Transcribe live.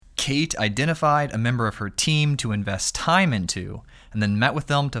Kate identified a member of her team to invest time into, and then met with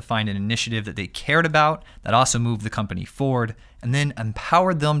them to find an initiative that they cared about that also moved the company forward, and then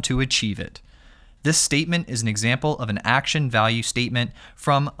empowered them to achieve it. This statement is an example of an action value statement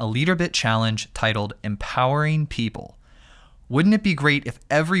from a LeaderBit challenge titled Empowering People. Wouldn't it be great if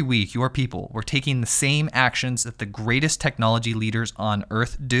every week your people were taking the same actions that the greatest technology leaders on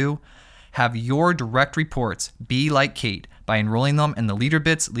earth do? Have your direct reports be like Kate by enrolling them in the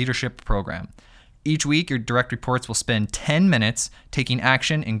LeaderBits Leadership Program. Each week, your direct reports will spend 10 minutes taking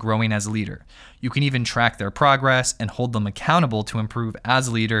action and growing as a leader. You can even track their progress and hold them accountable to improve as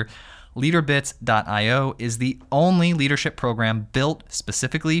a leader. LeaderBits.io is the only leadership program built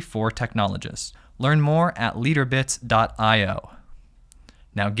specifically for technologists. Learn more at LeaderBits.io.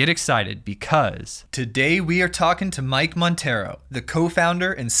 Now get excited because today we are talking to Mike Monteiro, the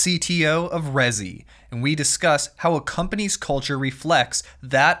co-founder and CTO of Resy, and we discuss how a company's culture reflects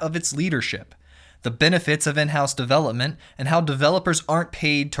that of its leadership, the benefits of in-house development, and how developers aren't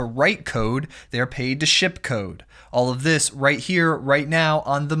paid to write code, they're paid to ship code. All of this right here, right now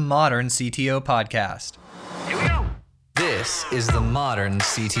on the Modern CTO Podcast. Here we go. This is the Modern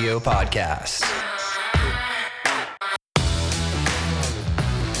CTO Podcast.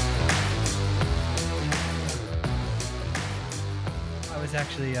 I was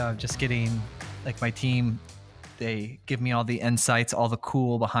actually just getting, like, my team, they give me all the insights, all the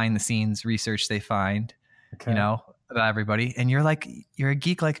cool behind the scenes research they find, about everybody. And you're a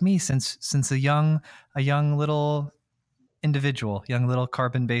geek like me since a young little individual, young little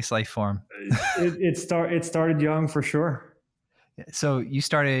carbon-based life form. It started young for sure. So you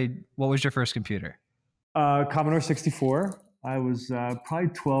started, what was your first computer? Commodore 64. I was probably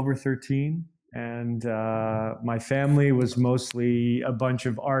 12 or 13. And my family was mostly a bunch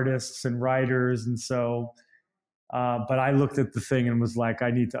of artists and writers. And so, but I looked at the thing and was like,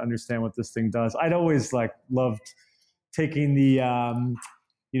 I need to understand what this thing does. I'd always loved taking the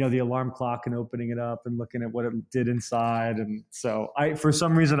alarm clock and opening it up and looking at what it did inside. And so for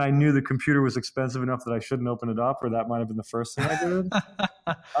some reason, I knew the computer was expensive enough that I shouldn't open it up, or that might've been the first thing I did.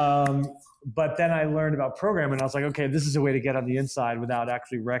 But then I learned about programming, and I was like, okay, this is a way to get on the inside without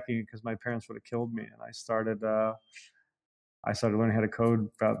actually wrecking it, because my parents would have killed me. And I started learning how to code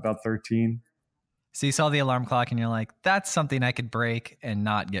about 13. So you saw the alarm clock and you're like, that's something I could break and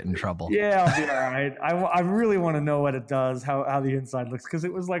not get in trouble. Yeah, I'll be all right. I really want to know what it does, how the inside looks, because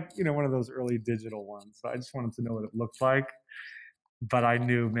it was like, one of those early digital ones. So I just wanted to know what it looked like. But I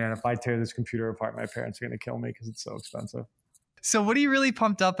knew, man, if I tear this computer apart, my parents are going to kill me because it's so expensive. So what are you really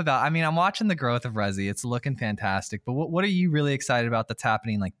pumped up about? I mean, I'm watching the growth of Resy. It's looking fantastic. But what are you really excited about that's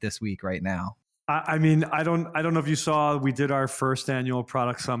happening like this week right now? I mean, I don't know if you saw, we did our first annual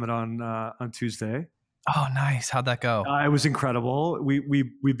product summit on Tuesday. Oh, nice. How'd that go? It was incredible.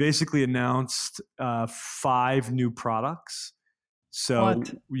 We basically announced 5 new products. So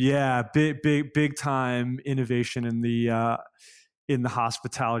what? Yeah, big time innovation in the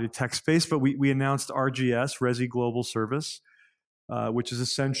hospitality tech space. But we announced RGS, Resy Global Service, which is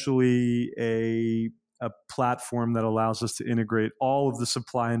essentially a platform that allows us to integrate all of the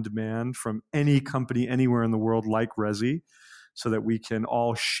supply and demand from any company anywhere in the world like Resy, so that we can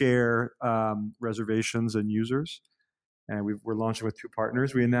all share reservations and users. And we're launching with 2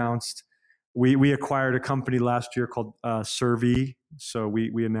 partners. We announced we acquired a company last year called Survey. So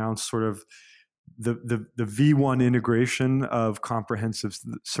we announced sort of the V1 integration of comprehensive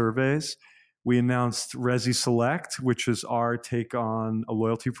surveys. We announced Resy Select, which is our take on a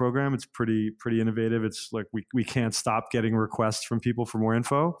loyalty program. It's pretty innovative. It's like we can't stop getting requests from people for more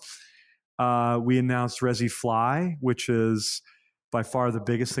info. We announced Resy Fly, which is by far the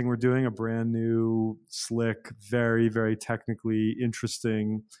biggest thing we're doing, a brand new, slick, very, very technically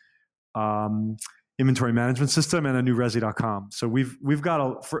interesting inventory management system, and a new Resy.com. So we've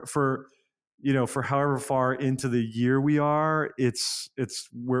got for however far into the year we are,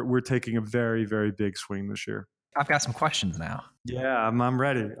 we're taking a very, very big swing this year. I've got some questions now. Yeah, I'm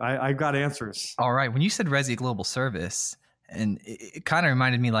ready. I've got answers. All right. When you said Resy Global Service, and it kind of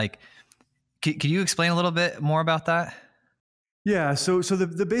reminded me, like, could you explain a little bit more about that? Yeah. So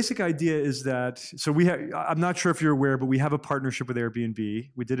the basic idea is that, I'm not sure if you're aware, but we have a partnership with Airbnb.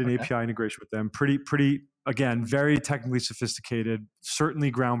 We did an API integration with them. Pretty, again, very technically sophisticated,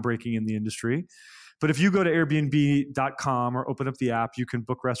 certainly groundbreaking in the industry. But if you go to Airbnb.com or open up the app, you can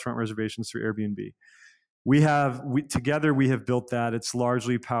book restaurant reservations through Airbnb. Together we have built that. It's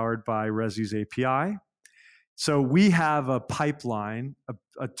largely powered by Resy's API. So we have a pipeline,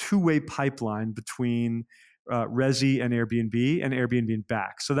 a two-way pipeline between Resy and Airbnb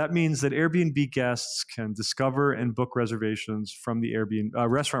back. So that means that Airbnb guests can discover and book reservations from the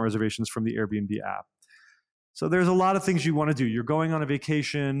restaurant reservations from the Airbnb app. So there's a lot of things you want to do. You're going on a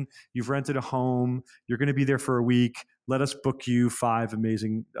vacation, you've rented a home, you're going to be there for a week. Let us book you 5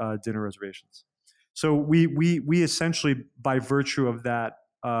 amazing dinner reservations. So we essentially, by virtue of that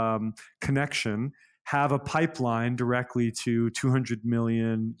connection, have a pipeline directly to 200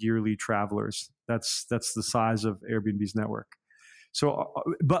 million yearly travelers. That's the size of Airbnb's network. So,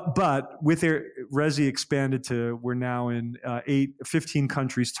 but with Resy expanded to, we're now in 15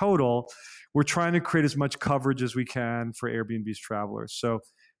 countries total. We're trying to create as much coverage as we can for Airbnb's travelers. So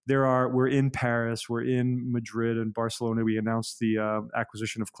we're in Paris, we're in Madrid and Barcelona. We announced the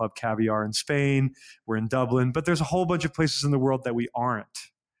acquisition of Club Caviar in Spain. We're in Dublin, but there's a whole bunch of places in the world that we aren't.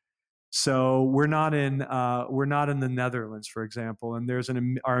 So we're not in the Netherlands, for example, and there's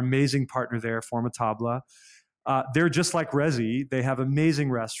our amazing partner there, Formatable. They're just like Resy. They have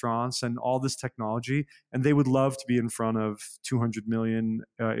amazing restaurants and all this technology, and they would love to be in front of 200 million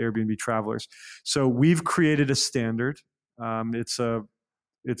Airbnb travelers. So we've created a standard. It's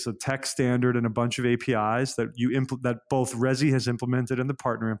a tech standard and a bunch of APIs that both Resy has implemented and the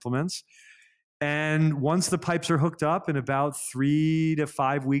partner implements. And once the pipes are hooked up, in about 3 to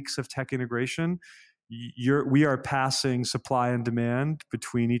 5 weeks of tech integration, we are passing supply and demand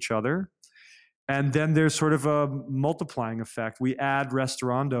between each other. And then there's sort of a multiplying effect. We add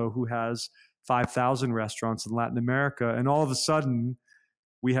Restaurando, who has 5,000 restaurants in Latin America, and all of a sudden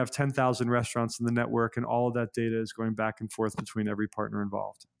we have 10,000 restaurants in the network, and all of that data is going back and forth between every partner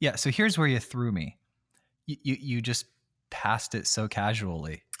involved. Yeah, so here's where you threw me. You just passed it so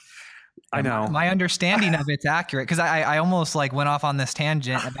casually. I know. My understanding of it's accurate, because I almost like went off on this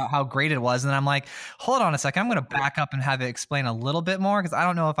tangent about how great it was. And then I'm like, hold on a second. I'm going to back up and have it explain a little bit more, because I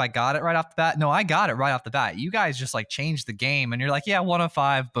don't know if I got it right off the bat. No, I got it right off the bat. You guys just like changed the game, and you're like, yeah, 1 of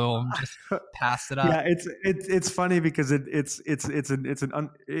 5, boom, just pass it up. Yeah, it's funny because it's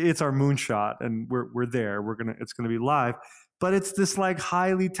our moonshot, and we're there. It's gonna be live. But it's this like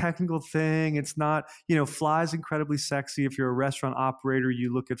highly technical thing. It's not, Fly is incredibly sexy. If you're a restaurant operator,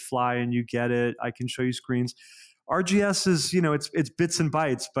 you look at Fly and you get it. I can show you screens. RGS is, it's bits and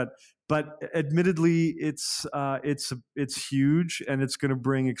bytes, but admittedly, it's huge, and it's going to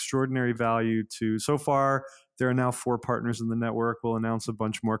bring extraordinary value to. So far, there are now 4 partners in the network. We'll announce a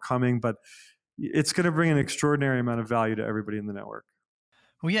bunch more coming, but it's going to bring an extraordinary amount of value to everybody in the network.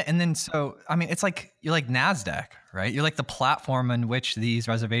 Well, yeah. And then, it's like, you're like NASDAQ, right? You're like the platform in which these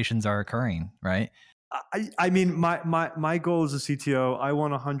reservations are occurring, right? I mean, my goal as a CTO, I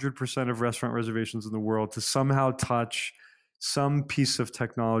want 100% of restaurant reservations in the world to somehow touch some piece of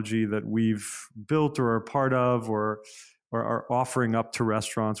technology that we've built or are part of or are offering up to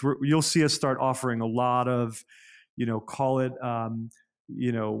restaurants. You'll see us start offering a lot of, call it,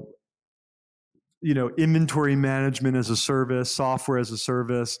 inventory management as a service, software as a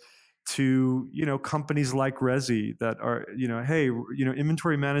service, to companies like Resy that are hey,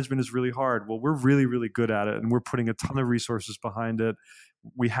 inventory management is really hard. Well, we're really, really good at it, and we're putting a ton of resources behind it.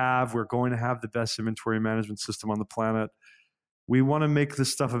 We're going to have the best inventory management system on the planet. We want to make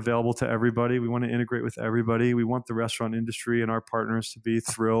this stuff available to everybody. We want to integrate with everybody. We want the restaurant industry and our partners to be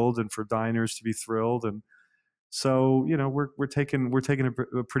thrilled, and for diners to be thrilled. And so we're taking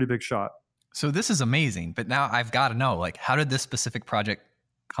a pretty big shot. So this is amazing, but now I've got to know, like, how did this specific project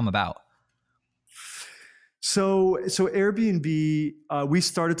come about? So Airbnb, we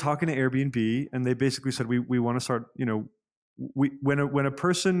started talking to Airbnb, and they basically said we want to start. When a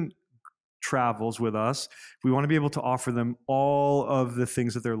person travels with us, we want to be able to offer them all of the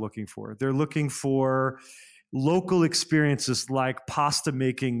things that they're looking for. They're looking for local experiences like pasta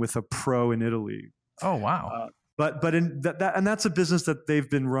making with a pro in Italy. Oh wow. But in that and that's a business that they've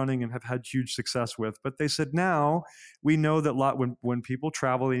been running and have had huge success with. But they said, now we know that when people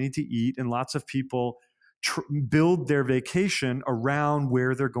travel, they need to eat, and lots of people build their vacation around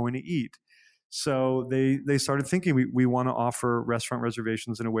where they're going to eat. So they started thinking, we want to offer restaurant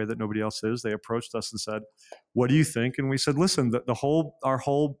reservations in a way that nobody else is. They approached us and said, what do you think? And we said, listen, our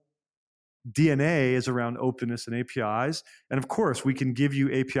whole DNA is around openness and APIs. And of course, we can give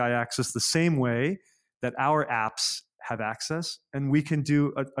you API access the same way that our apps have access, and we can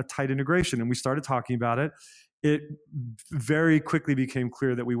do a tight integration. And we started talking about it. It very quickly became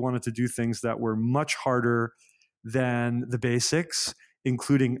clear that we wanted to do things that were much harder than the basics,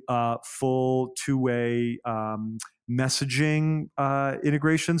 including full two-way messaging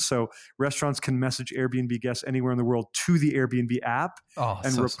integration. So restaurants can message Airbnb guests anywhere in the world to the Airbnb app,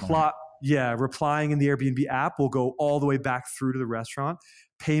 and so smart. replying in the Airbnb app will go all the way back through to the restaurant.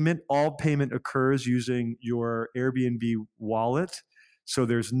 All payment occurs using your Airbnb wallet. So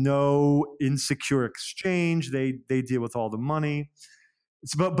there's no insecure exchange. They deal with all the money.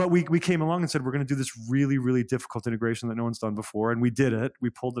 But we came along and said, we're going to do this really, really difficult integration that no one's done before. And we did it.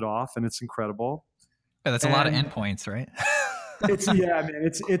 We pulled it off, and it's incredible. Yeah, that's a lot of endpoints, right? It's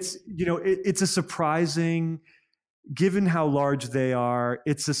a surprising, given how large they are,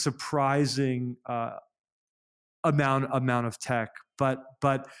 it's a surprising amount of tech. But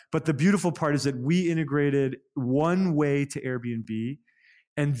the beautiful part is that we integrated one way to Airbnb,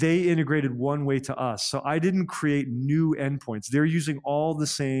 and they integrated one way to us. So I didn't create new endpoints. They're using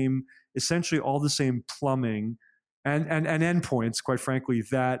essentially all the same plumbing and endpoints, quite frankly,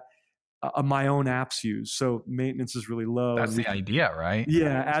 that my own apps use. So maintenance is really low. That's the idea, right?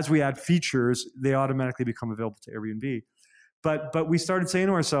 Yeah. As we add features, they automatically become available to Airbnb. But we started saying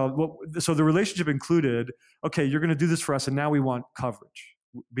to ourselves, so the relationship included, okay, you're going to do this for us, and now we want coverage.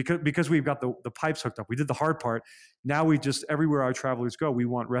 Because we've got the pipes hooked up. We did the hard part. Now we just, everywhere our travelers go, we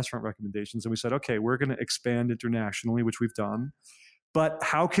want restaurant recommendations. And we said, okay, we're going to expand internationally, which we've done. But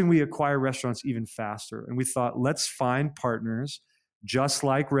how can we acquire restaurants even faster? And we thought, let's find partners just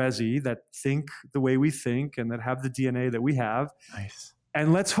like Resy that think the way we think and that have the DNA that we have. Nice.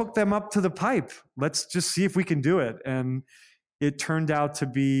 And let's hook them up to the pipe. Let's just see if we can do it. And it turned out to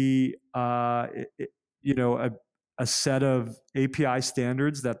be, a set of API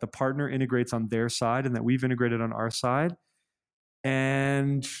standards that the partner integrates on their side and that we've integrated on our side.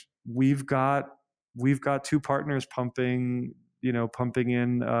 And we've got two partners pumping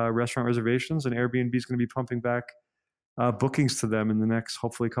in restaurant reservations, and Airbnb is going to be pumping back bookings to them in the next,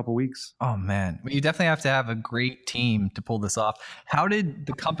 hopefully, couple weeks. Oh man, well, you definitely have to have a great team to pull this off. How did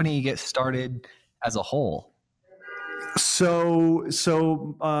the company get started as a whole? So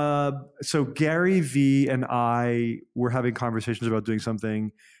Gary Vee and I were having conversations about doing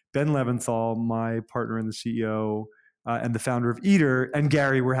something. Ben Leventhal, my partner and the CEO and the founder of Eater, and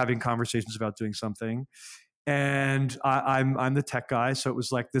Gary were having conversations about doing something. And I'm the tech guy, so it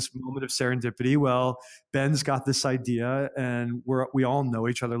was like this moment of serendipity. Well, Ben's got this idea, and we all know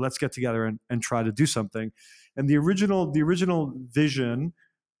each other. Let's get together and try to do something. And the original vision,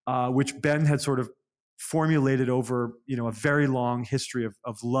 which Ben had sort of formulated over a very long history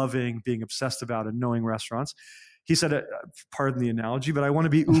of loving, being obsessed about, and knowing restaurants. He said, pardon the analogy, but I want to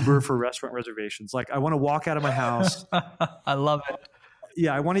be Uber for restaurant reservations. Like, I want to walk out of my house. I love it.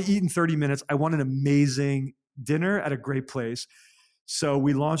 Yeah, I want to eat in 30 minutes. I want an amazing dinner at a great place. So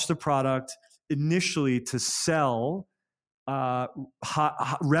we launched a product initially to sell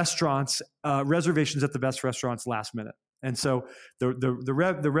restaurants, reservations at the best restaurants last minute. And so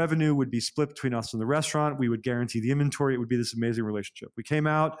the revenue would be split between us and the restaurant. We would guarantee the inventory. It would be this amazing relationship. We came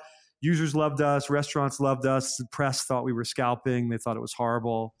out, users loved us, restaurants loved us, the press thought we were scalping. They thought it was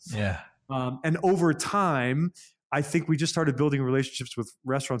horrible. Yeah. And over time, I think we just started building relationships with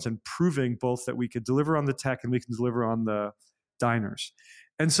restaurants and proving both that we could deliver on the tech and we can deliver on the diners.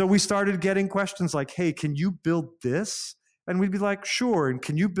 And so we started getting questions like, hey, can you build this? And we'd be like, sure. And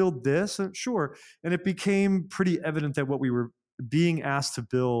can you build this? And sure. And it became pretty evident that what we were being asked to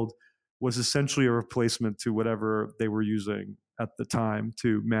build was essentially a replacement to whatever they were using at the time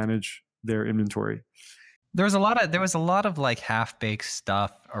to manage their inventory. There was a lot of like half-baked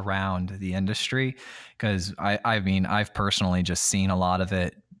stuff around the industry, because I mean, I've personally just seen a lot of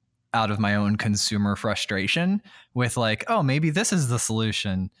it out of my own consumer frustration with like, oh, maybe this is the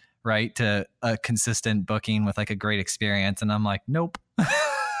solution, right, to a consistent booking with like a great experience. And I'm like, nope.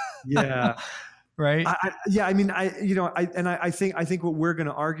 Yeah. Right. I think what we're going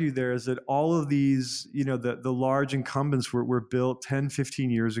to argue there is that all of these, the large incumbents were built 10,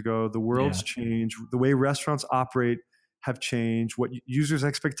 15 years ago. The world's changed. The way restaurants operate have changed. What users'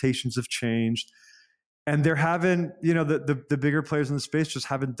 expectations have changed. And there haven't, the bigger players in the space just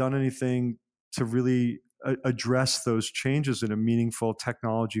haven't done anything to really address those changes in a meaningful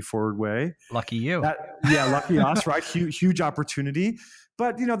technology forward way. Lucky you. Lucky us, right? Huge opportunity.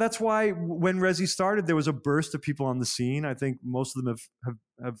 But that's why when Resy started, there was a burst of people on the scene. I think most of them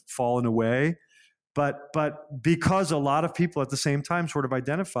have fallen away. But because a lot of people at the same time sort of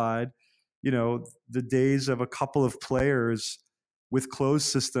identified, the days of a couple of players with closed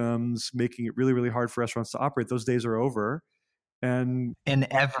systems making it really, really hard for restaurants to operate, those days are over. And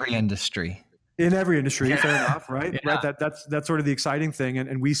in every industry. Fair enough, right? Yeah. Right. That's sort of the exciting thing,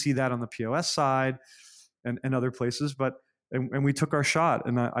 and we see that on the POS side and other places. But and we took our shot,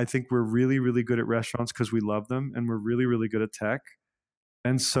 and I think we're really, really good at restaurants because we love them, and we're really, really good at tech.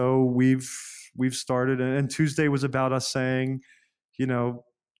 And so we've started, and Tuesday was about us saying,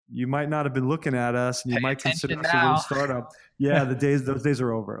 you might not have been looking at us, and you Pay might consider attention us a little now. startup. Yeah, those days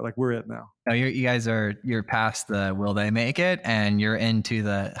are over. Like, we're it now. No, you guys you're past the will they make it, and you're into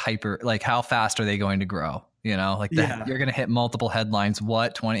the hyper, like how fast are they going to grow? You know, like you're going to hit multiple headlines.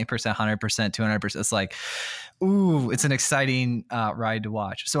 What 20%, 100%, 200%? It's like, ooh, it's an exciting ride to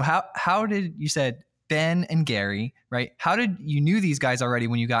watch. So how did you said Ben and Gary, right? How did you knew these guys already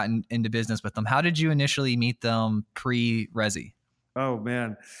when you got into business with them? How did you initially meet them pre-Resi? Oh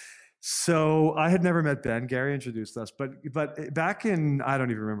man. So I had never met Ben. Gary introduced us, but back in, I don't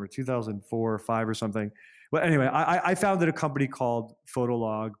even remember, 2004 or 5 or something. Well, anyway, I founded a company called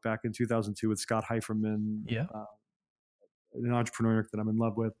Photolog back in 2002 with Scott Heiferman, Yeah, an entrepreneur that I'm in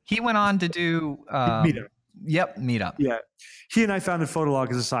love with. he went on to do Meetup. Yep, Meetup. Yeah, he and I founded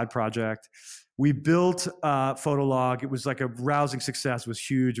Photolog as a side project. We built Photolog. It was like a rousing success. It was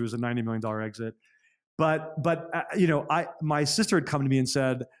huge. It was a $90 million exit. But my sister had come to me and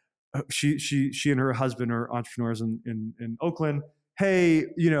said, she and her husband are entrepreneurs in Oakland. Hey,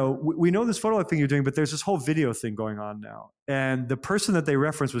 we know this Photolog thing you're doing, but there's this whole video thing going on now. And the person that they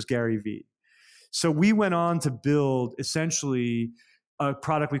referenced was Gary Vee. So we went on to build essentially a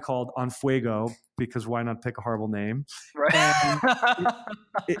product we called On Fuego, because why not pick a horrible name? Right.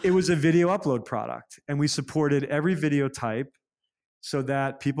 It was a video upload product, and we supported every video type so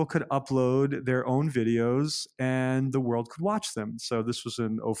that people could upload their own videos and the world could watch them. So this was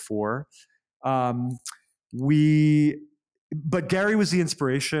in 2004. But Gary was the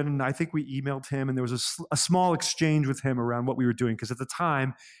inspiration. I think we emailed him, and there was a small exchange with him around what we were doing, because at the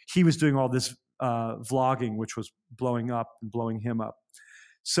time he was doing all this vlogging, which was blowing up and blowing him up.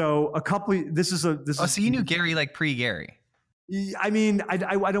 So so you knew Gary like pre-Gary. I mean, I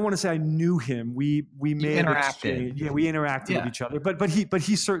don't want to say I knew him. We may have interacted. Yeah, we interacted with each other. But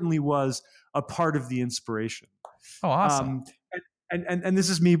he certainly was a part of the inspiration. Oh, awesome. And this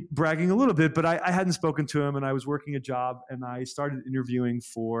is me bragging a little bit, but I hadn't spoken to him, and I was working a job, and I started interviewing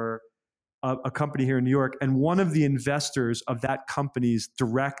for a company here in New York. And one of the investors of that company's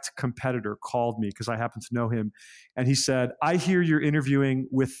direct competitor called me, because I happen to know him. And he said, I hear you're interviewing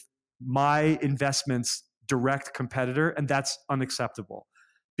with my investment's direct competitor, and that's unacceptable,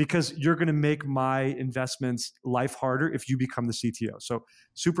 because you're going to make my investments life harder if you become the CTO. So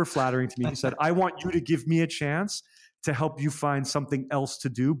super flattering to me. He said, I want you to give me a chance to help you find something else to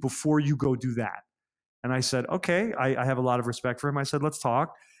do before you go do that. And I said, okay, I have a lot of respect for him. I said, let's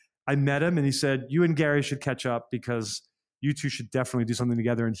talk. I met him, and he said, you and Gary should catch up, because you two should definitely do something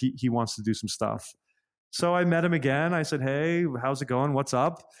together, and he wants to do some stuff. So I met him again. I said, hey, how's it going? What's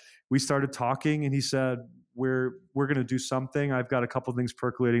up? We started talking, and he said, we're going to do something. I've got a couple of things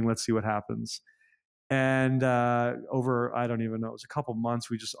percolating. Let's see what happens. And over, I don't even know, it was a couple of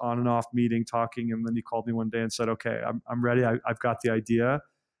months, we just on and off meeting, talking. And then he called me one day and said, okay, I'm ready. I've got the idea.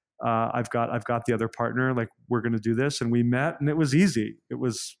 I've got the other partner. Like, we're going to do this. And we met, and it was easy. It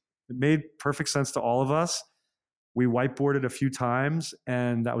made perfect sense to all of us. We whiteboarded a few times,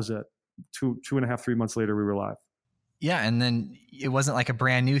 and that was it. 2.5, 3 months later, we were live. Yeah. And then it wasn't like a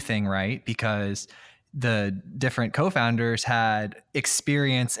brand new thing, right? Because the different co-founders had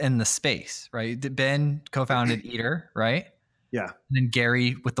experience in the space, right? Ben co-founded Eater, right? Yeah. And then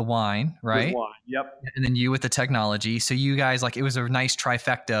Gary with the wine, right? With wine, yep. And then you with the technology. So you guys, like, it was a nice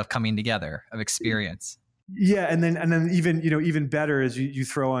trifecta of coming together of experience. Yeah, and then even better is you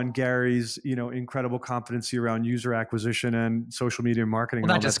throw on Gary's incredible competency around user acquisition and social media marketing.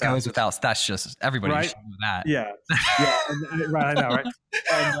 Well, that just goes without. That's just everybody right? should know that. Yeah, right. I know, right?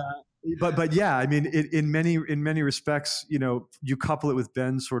 And, but yeah, I mean, in many respects, you couple it with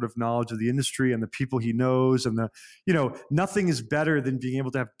Ben's sort of knowledge of the industry and the people he knows, and nothing is better than being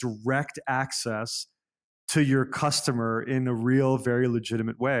able to have direct access to your customer in a real, very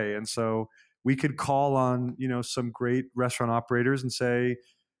legitimate way, and so we could call on, some great restaurant operators and say,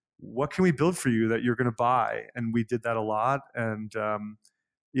 what can we build for you that you're going to buy? And we did that a lot. And,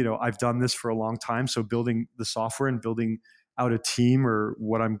 I've done this for a long time. So building the software and building out a team are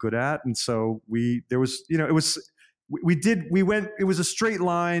what I'm good at. And so it was a straight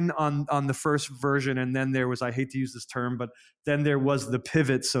line on the first version. And then there was, I hate to use this term, but then there was the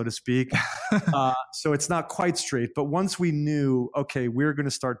pivot, so to speak. So it's not quite straight, but once we knew, okay, we're going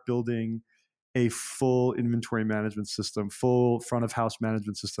to start building a full inventory management system, full front of house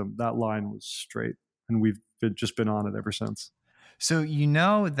management system, that line was straight. And we've just been on it ever since. So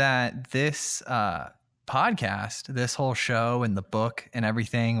that this podcast, this whole show and the book and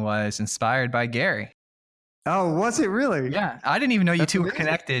everything was inspired by Gary. Oh, was it really? Yeah. I didn't even know you two were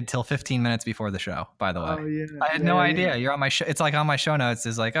connected till 15 minutes before the show, by the way. Oh, yeah. I had no idea. You're on my show. It's like on my show notes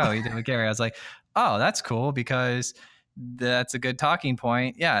is like, oh, you did with Gary. I was like, oh, that's cool, because that's a good talking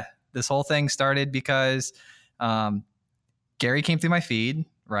point. Yeah, this whole thing started because Gary came through my feed,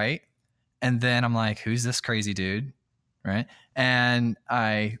 right? And then I'm like, who's this crazy dude? Right. And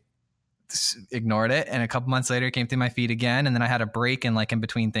I ignored it. And a couple months later, it came through my feed again. And then I had a break in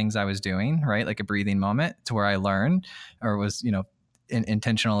between things I was doing, right? Like a breathing moment to where I learned or was,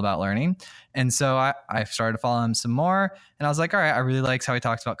 intentional about learning. And so I started to follow him some more. And I was like, all right, I really liked how he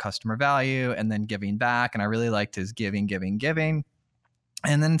talks about customer value and then giving back. And I really liked his giving.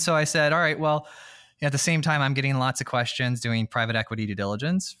 And then so I said, all right, well, at the same time, I'm getting lots of questions doing private equity due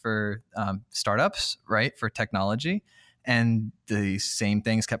diligence for startups, right, for technology. And the same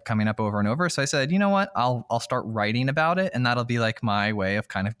things kept coming up over and over. So I said, you know what, I'll start writing about it. And that'll be like my way of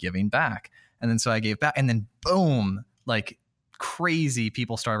kind of giving back. And then so I gave back. And then boom, like crazy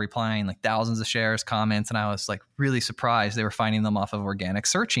people started replying, like thousands of shares, comments. And I was like really surprised they were finding them off of organic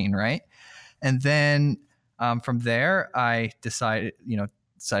searching, right? And then from there, I decided,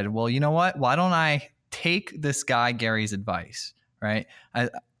 well, you know what? Why don't I take this guy, Gary's advice, right?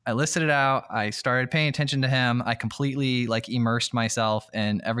 I listed it out. I started paying attention to him. I completely immersed myself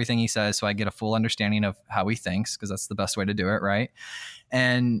in everything he says so I get a full understanding of how he thinks, because that's the best way to do it, right?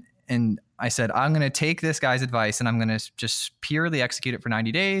 And I said, I'm going to take this guy's advice and I'm going to just purely execute it for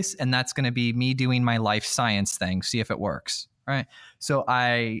 90 days. And that's going to be me doing my life science thing, see if it works, right? So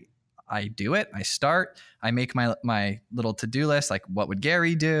I do it. I start. I make my little to-do list, like what would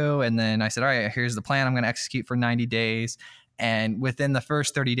Gary do? And then I said, all right, here's the plan I'm going to execute for 90 days. And within the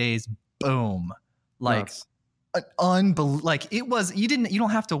first 30 days, boom, it was, you don't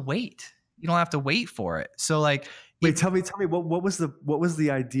have to wait. You don't have to wait for it. So wait, tell me what was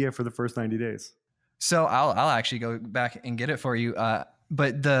the idea for the first 90 days? So I'll actually go back and get it for you.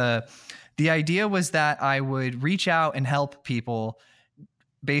 But the idea was that I would reach out and help people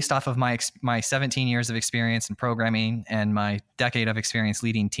based off of my 17 years of experience in programming and my decade of experience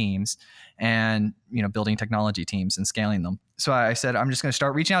leading teams and, building technology teams and scaling them. So I said, I'm just going to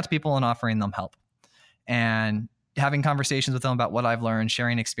start reaching out to people and offering them help and having conversations with them about what I've learned,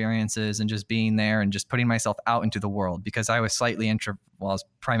 sharing experiences, and just being there and just putting myself out into the world, because I was I was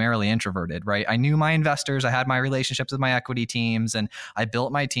primarily introverted, right? I knew my investors, I had my relationships with my equity teams, and I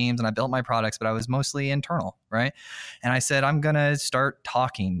built my teams and I built my products, but I was mostly internal, right? And I said, I'm going to start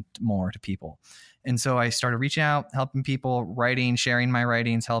talking more to people. And so I started reaching out, helping people, writing, sharing my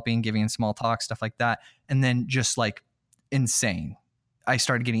writings, helping, giving small talks, stuff like that. And then just insane. I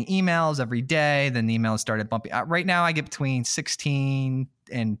started getting emails every day. Then the emails started bumping. Right now, I get between 16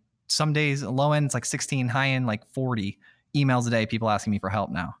 and some days low end, it's 16, high end 40 emails a day. People asking me for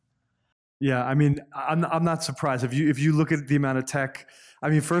help now. Yeah, I mean, I'm not surprised if you look at the amount of tech. I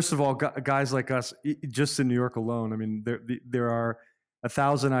mean, first of all, guys like us, just in New York alone, I mean, there are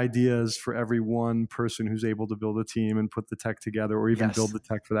 1,000 ideas for every one person who's able to build a team and put the tech together, or even build the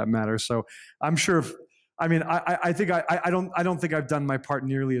tech for that matter. So I'm sure. I think I don't think I've done my part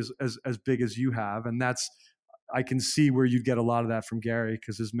nearly as big as you have, and I can see where you'd get a lot of that from Gary,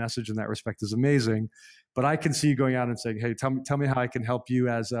 because his message in that respect is amazing. But I can see you going out and saying, "Hey, tell me how I can help you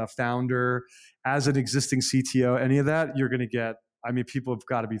as a founder, as an existing CTO." Any of that, you're going to get. I mean, people have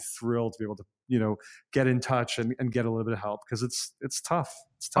got to be thrilled to be able to, get in touch and get a little bit of help, because it's tough.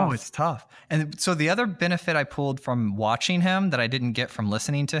 It's tough. Oh, it's tough. And so the other benefit I pulled from watching him that I didn't get from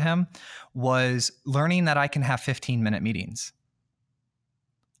listening to him was learning that I can have 15-minute meetings.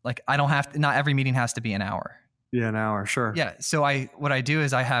 I don't have to, not every meeting has to be an hour. Yeah, an hour, sure. Yeah. So what I do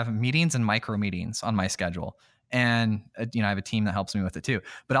is I have meetings and micro meetings on my schedule. And, I have a team that helps me with it too.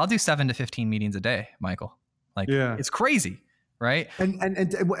 But I'll do 7 to 15 meetings a day, Michael. It's crazy. Right.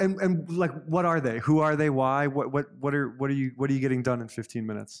 And what are they? Who are they? Why? What are you getting done in 15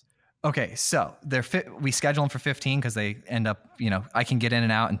 minutes? Okay. So we schedule them for 15 because they end up, I can get in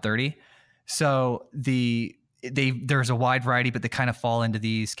and out in 30. So there's a wide variety, but they kind of fall into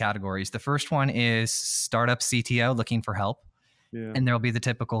these categories. The first one is startup CTO looking for help. Yeah. And there'll be the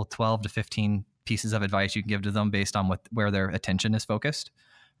typical 12 to 15 pieces of advice you can give to them based on where their attention is focused.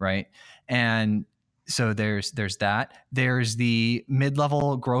 Right. And so there's that. There's the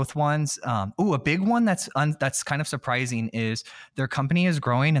mid-level growth ones. A big one that's kind of surprising is their company is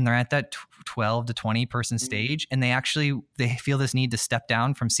growing and they're at that 12 to 20 person stage, and they feel this need to step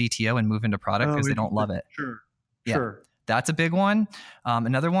down from CTO and move into product because they don't love it. Sure. Yeah, sure. That's a big one.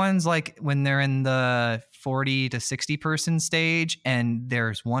 Another one's when they're in the 40 to 60 person stage and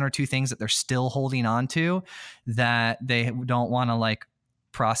there's one or two things that they're still holding on to that they don't want to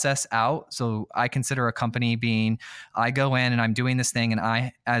process out. So I consider a company being, I go in and I'm doing this thing, and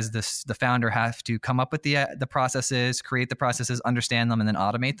I, as the founder, have to come up with the processes, create the processes, understand them, and then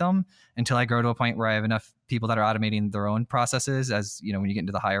automate them until I grow to a point where I have enough people that are automating their own processes, as you know, when you get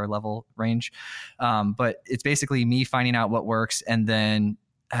into the higher level range. But it's basically me finding out what works and then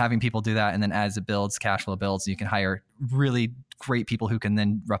having people do that. And then as it builds, cash flow builds, you can hire really great people who can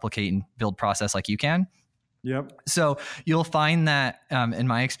then replicate and build process like you can. Yep. So you'll find that in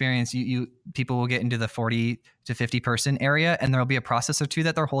my experience, you people will get into the 40 to 50 person area, and there'll be a process or two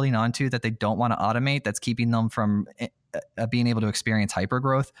that they're holding on to that they don't want to automate. That's keeping them from being able to experience hyper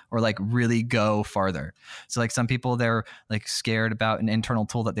growth or like really go farther. So like some people, they're like scared about an internal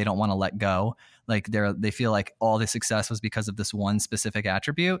tool that they don't want to let go. Like they feel like all the success was because of this one specific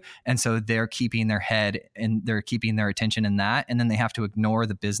attribute. And so they're keeping their head and they're keeping their attention in that. And then they have to ignore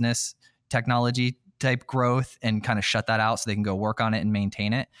the business technology type growth and kind of shut that out so they can go work on it and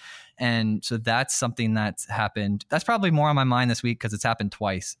maintain it. And so that's something that's happened. That's probably more on my mind this week because it's happened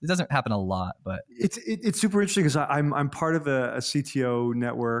twice. It doesn't happen a lot, but it's super interesting because I'm part of a CTO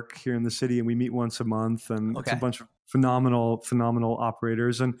network here in the city, and we meet once a month, and it's a bunch of phenomenal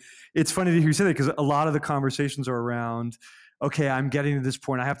operators. And it's funny to hear you say that because a lot of the conversations are around, okay, I'm getting to this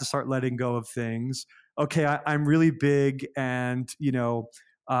point, I have to start letting go of things. Okay, I'm really big, and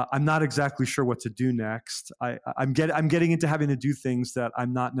I'm not exactly sure what to do next. I'm getting into having to do things that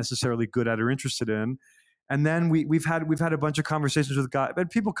I'm not necessarily good at or interested in. And then we've had a bunch of conversations with guys, but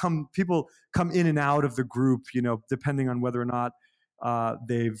people come in and out of the group, depending on whether or not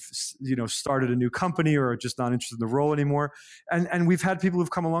they've started a new company or are just not interested in the role anymore. And we've had people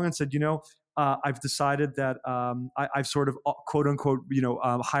who've come along and said, I've decided that I've sort of quote unquote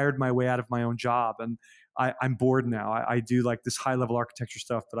hired my way out of my own job, and I'm bored now. I do like this high level architecture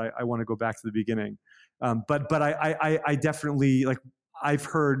stuff, but I want to go back to the beginning. But I definitely like. I've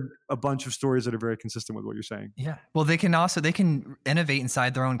heard a bunch of stories that are very consistent with what you're saying. Yeah. Well, they can innovate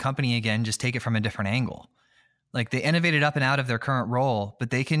inside their own company again, just take it from a different angle. Like they innovated up and out of their current role,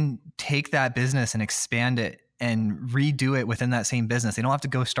 but they can take that business and expand it and redo it within that same business. They don't have to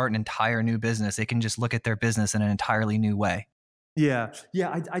go start an entire new business. They can just look at their business in an entirely new way. Yeah.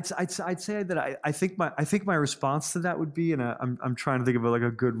 I'd say that I think my response to that would be, and I'm trying to think of like a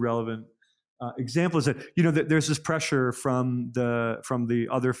good relevant example is that there's this pressure from the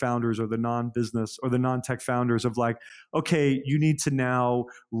other founders or the non-business or the non-tech founders of like, okay, you need to now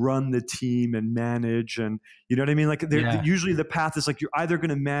run the team and manage, and you know what I mean. Like usually the path is like you're either going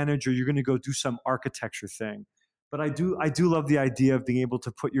to manage or you're going to go do some architecture thing. But I do love the idea of being able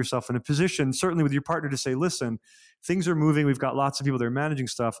to put yourself in a position, certainly with your partner, to say, listen, things are moving. We've got lots of people that are managing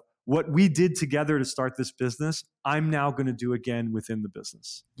stuff. What we did together to start this business, I'm now going to do again within the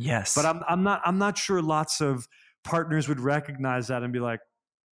business. Yes. But I'm not sure lots of partners would recognize that and be like,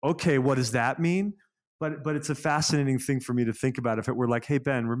 okay, what does that mean? But it's a fascinating thing for me to think about. If it were like, hey,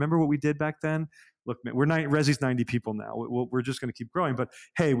 Ben, remember what we did back then? Look, man, Resi's 90 people now. We're just going to keep growing. But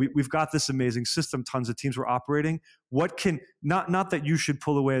hey, we've got this amazing system. Tons of teams we're operating. What can not that you should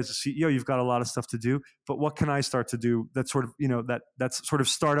pull away as a CEO? You've got a lot of stuff to do. But what can I start to do? That sort of that's sort of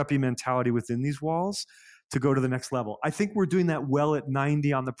startup-y mentality within these walls to go to the next level. I think we're doing that well at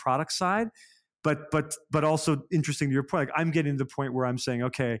 90 on the product side. But also interesting to your point. Like I'm getting to the point where I'm saying,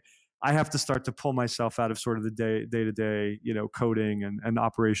 okay, I have to start to pull myself out of sort of the day-to-day, coding and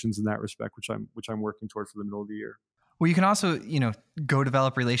operations in that respect, which I'm working toward for the middle of the year. Well, you can also, go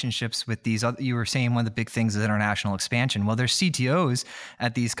develop relationships with these other, you were saying one of the big things is international expansion. Well, there's CTOs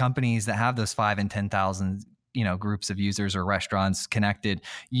at these companies that have those 5 and 10,000, groups of users or restaurants connected.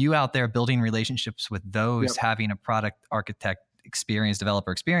 You out there building relationships with those, having a product architect experience,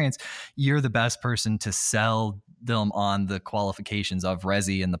 developer experience, you're the best person to sell them on the qualifications of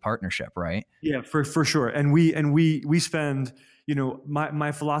Resi and the partnership, right? Yeah, for sure. And we spend,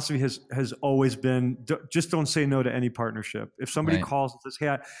 my philosophy has always been just don't say no to any partnership. If somebody calls and says,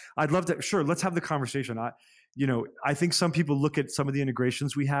 hey, I'd love to, sure, let's have the conversation. I think some people look at some of the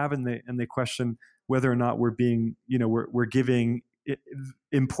integrations we have and they question whether or not we're being, we're giving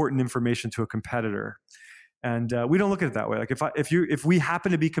important information to a competitor. And we don't look at it that way. Like if we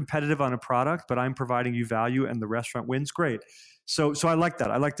happen to be competitive on a product, but I'm providing you value and the restaurant wins, great. So I like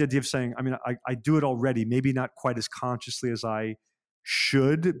that. I like the idea of saying, I do it already, maybe not quite as consciously as I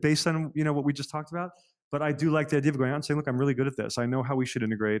should based on, what we just talked about. But I do like the idea of going out and saying, look, I'm really good at this. I know how we should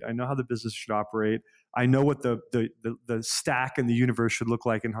integrate. I know how the business should operate. I know what the stack and the universe should look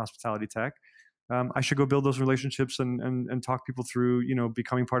like in hospitality tech. I should go build those relationships and talk people through,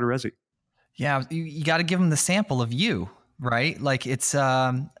 becoming part of Resi. Yeah, you got to give them the sample of you, right? Like it's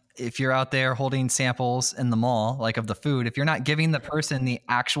if you're out there holding samples in the mall, like of the food, if you're not giving the person the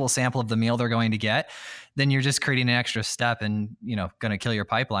actual sample of the meal they're going to get, then you're just creating an extra step and, going to kill your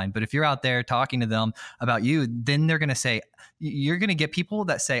pipeline. But if you're out there talking to them about you, then they're going to say, you're going to get people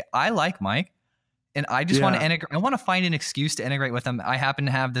that say, I like Mike. And I just want to integrate. I want to find an excuse to integrate with them. I happen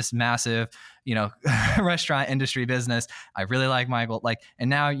to have this massive, restaurant industry business. I really like Michael. And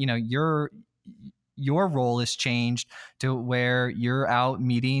now, your role has changed to where you're out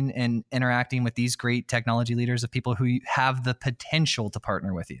meeting and interacting with these great technology leaders of people who have the potential to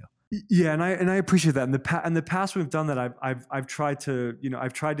partner with you. Yeah, and I appreciate that. In the past, we've done that. I've tried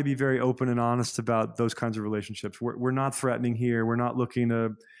to be very open and honest about those kinds of relationships. We're not threatening here. We're not looking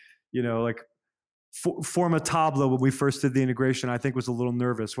to, Forma Tabla, when we first did the integration, I think was a little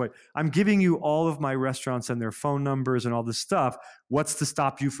nervous. Wait, I'm giving you all of my restaurants and their phone numbers and all this stuff. What's to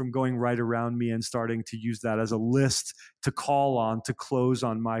stop you from going right around me and starting to use that as a list to call on, to close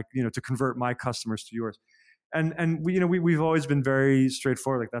on my, to convert my customers to yours? And we've always been very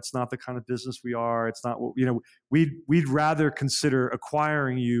straightforward. Like, that's not the kind of business we are. It's not what, we'd rather consider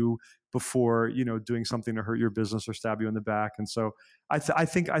acquiring you before, doing something to hurt your business or stab you in the back. And so I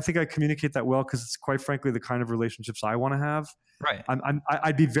think I communicate that well, because it's quite frankly the kind of relationships I want to have. Right.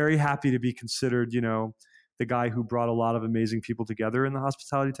 I'd be very happy to be considered, the guy who brought a lot of amazing people together in the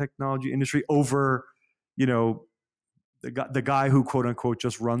hospitality technology industry over, the guy who quote unquote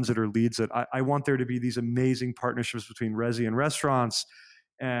just runs it or leads it. I want there to be these amazing partnerships between Resy and restaurants,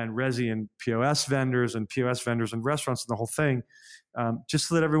 and Resy and POS vendors, and POS vendors and restaurants, and the whole thing, just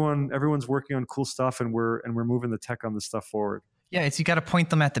so that everyone's working on cool stuff, and we're moving the tech on this stuff forward. Yeah, you got to point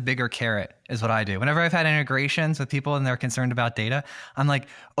them at the bigger carrot is what I do. Whenever I've had integrations with people and they're concerned about data, I'm like,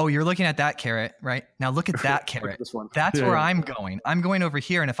 oh, you're looking at that carrot, right? Now look at that carrot. That's where I'm going. I'm going over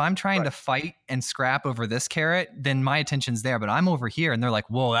here. And if I'm trying to fight and scrap over this carrot, then my attention's there. But I'm over here and they're like,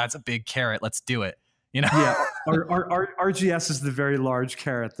 whoa, that's a big carrot. Let's do it. Yeah, our RGS is the very large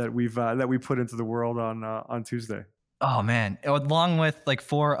carrot that we put into the world on Tuesday. Oh man, along with like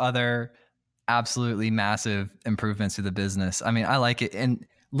 4 other absolutely massive improvements to the business. I mean, I like it. And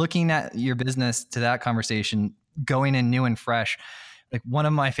looking at your business to that conversation, going in new and fresh, like one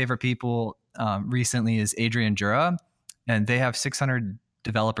of my favorite people recently is Adrian Jura, and they have 600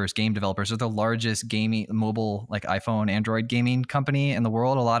 developers, game developers. They're the largest gaming mobile, like iPhone, Android gaming company in the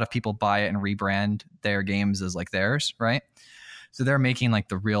world. A lot of people buy it and rebrand their games as like theirs, right? So they're making like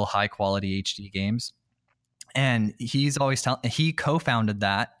the real high quality HD games. And he's always he co-founded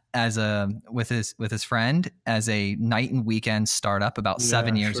that with his friend as a night and weekend startup about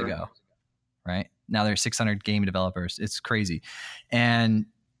 7 years ago, right? Now there's 600 game developers. It's crazy. And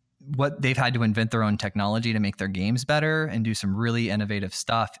what they've had to invent their own technology to make their games better and do some really innovative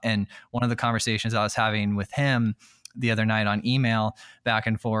stuff. And one of the conversations I was having with him the other night on email back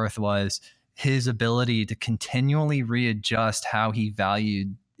and forth was his ability to continually readjust how he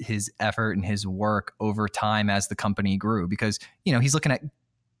valued his effort and his work over time as the company grew, because, he's looking at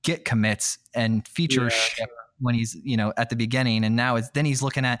Git commits and features when he's, at the beginning. And now then he's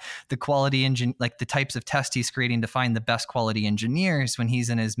looking at the quality engine, like the types of tests he's creating to find the best quality engineers when he's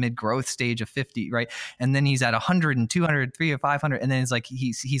in his mid growth stage of 50. Right. And then he's at 100 and 200, 300, 500. And then it's like,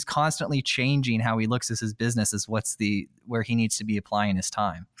 he's constantly changing how he looks at his business as where he needs to be applying his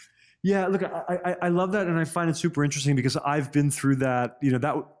time. Yeah, look, I love that, and I find it super interesting because I've been through that.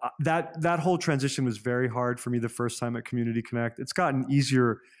 That whole transition was very hard for me the first time at Community Connect. It's gotten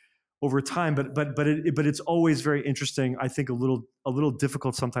easier over time, but it's always very interesting. I think a little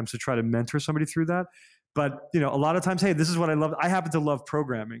difficult sometimes to try to mentor somebody through that. But a lot of times, hey, this is what I love. I happen to love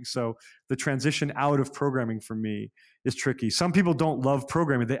programming, so the transition out of programming for me is tricky. Some people don't love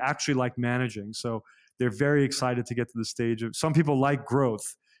programming; they actually like managing, so they're very excited to get to the stage of. Some people like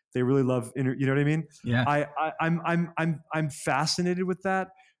growth. They really love, you know what I mean? Yeah. I'm fascinated with that,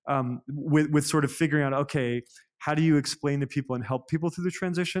 with sort of figuring out, okay, how do you explain to people and help people through the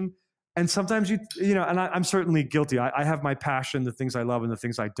transition? And sometimes and I'm certainly guilty. I have my passion, the things I love and the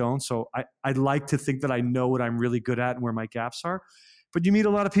things I don't. So I like to think that I know what I'm really good at and where my gaps are. But you meet a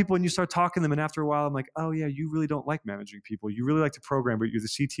lot of people and you start talking to them, and after a while, I'm like, oh yeah, you really don't like managing people. You really like to program, but you're the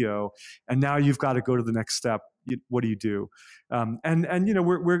CTO, and now you've got to go to the next step. What do you do? I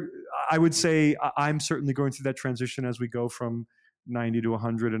would say I'm certainly going through that transition as we go from 90 to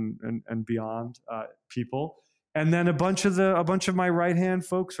 100 and beyond people. And then a bunch of my right hand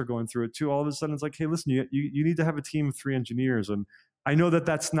folks are going through it too. All of a sudden, it's like, hey, listen, you need to have a team of 3 engineers, and I know that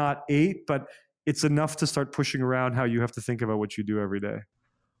that's not 8, but it's enough to start pushing around how you have to think about what you do every day.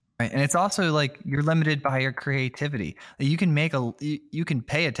 Right. And it's also like you're limited by your creativity. You can you can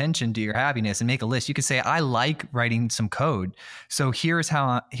pay attention to your happiness and make a list. You can say, I like writing some code. So here's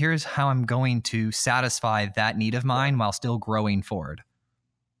how I'm going to satisfy that need of mine while still growing forward.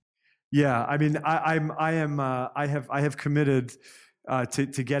 Yeah, I mean, I have committed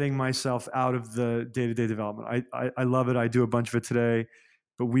to getting myself out of the day to day development. I love it. I do a bunch of it today,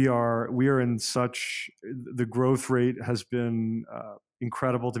 but we are in such, the growth rate has been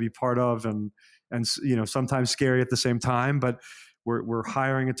incredible to be part of, and sometimes scary at the same time. But we're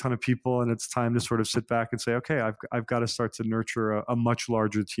hiring a ton of people, and it's time to sort of sit back and say, okay, I've got to start to nurture a much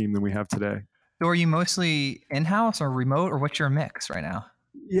larger team than we have today. So are you mostly in-house or remote, or what's your mix right now?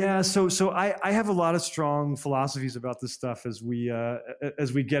 Yeah, so I have a lot of strong philosophies about this stuff as we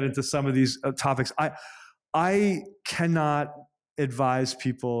get into some of these topics. I cannot advise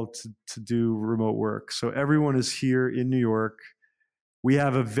people to do remote work. So everyone is here in New York. We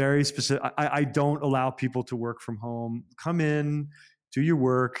have a very specific. I don't allow people to work from home. Come in, do your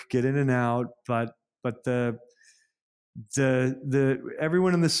work, get in and out. But the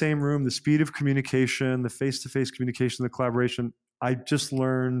everyone in the same room, the speed of communication, the face-to-face communication, the collaboration. I just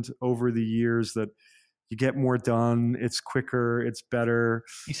learned over the years that you get more done. It's quicker. It's better.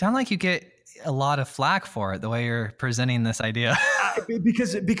 You sound like you get a lot of flack for it, the way you're presenting this idea.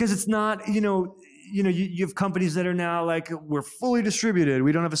 because it's not, you have companies that are now like, we're fully distributed.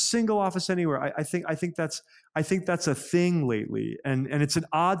 We don't have a single office anywhere. I think that's a thing lately. And it's an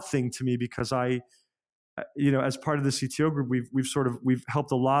odd thing to me because as part of the CTO group, we've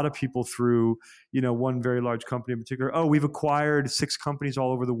helped a lot of people through, one very large company in particular. Oh, we've acquired 6 companies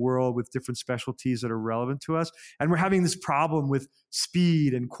all over the world with different specialties that are relevant to us. And we're having this problem with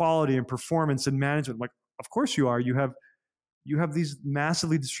speed and quality and performance and management. Like, of course you are. You have these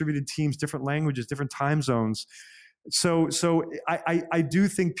massively distributed teams, different languages, different time zones. So I do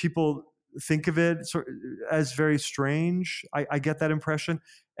think people think of it as very strange. I get that impression.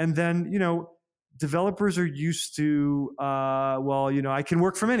 And then, developers are used to, I can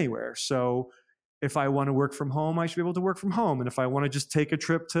work from anywhere. So if I want to work from home, I should be able to work from home. And if I want to just take a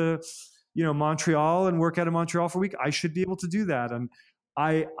trip to, Montreal and work out of Montreal for a week, I should be able to do that. And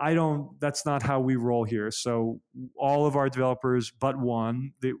that's not how we roll here. So all of our developers, but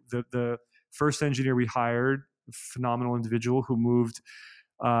one, the first engineer we hired, a phenomenal individual who moved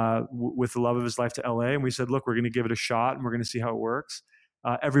with the love of his life to LA. And we said, look, we're going to give it a shot and we're going to see how it works.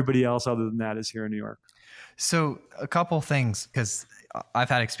 Everybody else other than that is here in New York. So a couple things, because I've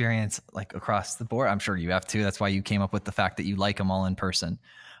had experience like across the board. I'm sure you have too. That's why you came up with the fact that you like them all in person.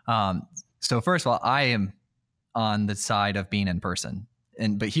 So first of all, I am on the side of being in person.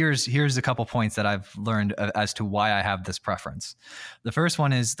 But here's a couple points that I've learned as to why I have this preference. The first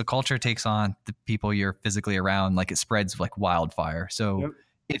one is the culture takes on the people you're physically around, like it spreads like wildfire. So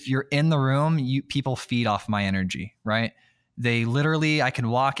if you're in the room, people feed off my energy, right? They literally, I can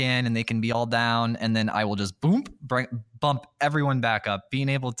walk in and they can be all down, and then I will just bump everyone back up. Being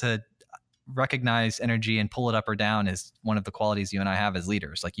able to recognize energy and pull it up or down is one of the qualities you and I have as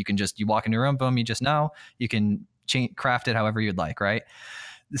leaders. Like you walk into a room, boom, you just know. You can craft it however you'd like, right?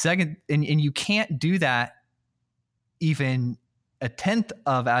 The second, and you can't do that even a tenth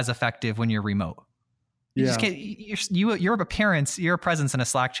of as effective when you're remote. You just can't. Your appearance, your presence in a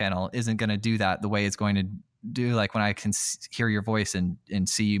Slack channel isn't going to do that the way it's going to do, like when I can hear your voice and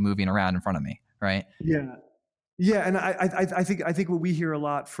see you moving around in front of me, right? Yeah, and I think what we hear a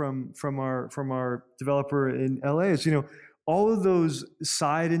lot from our developer in LA is, all of those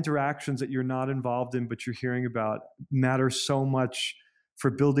side interactions that you're not involved in but you're hearing about matter so much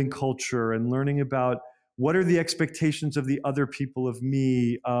for building culture and learning about what are the expectations of the other people of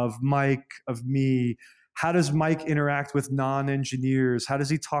me, of Mike, of me. How does Mike interact with non-engineers? How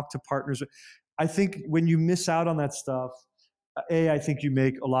does he talk to partners? I think when you miss out on that stuff, I think you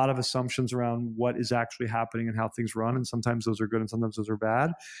make a lot of assumptions around what is actually happening and how things run. And sometimes those are good and sometimes those are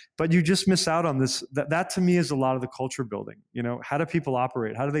bad. But you just miss out on this. That to me is a lot of the culture building. How do people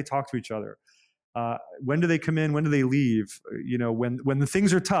operate? How do they talk to each other? When do they come in? When do they leave? When the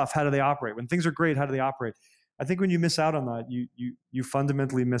things are tough, how do they operate? When things are great, how do they operate? I think when you miss out on that, you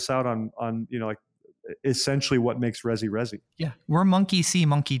fundamentally miss out on like essentially what makes Resi. Yeah. We're monkey see,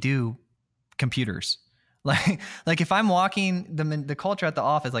 monkey do computers. Like if I'm walking the culture at the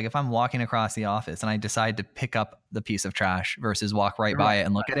office, like if I'm walking across the office and I decide to pick up the piece of trash versus walk right by it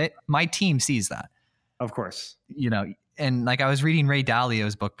and look at it, my team sees that. Of course. And like I was reading Ray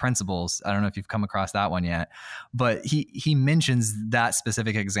Dalio's book, Principles. I don't know if you've come across that one yet, but he mentions that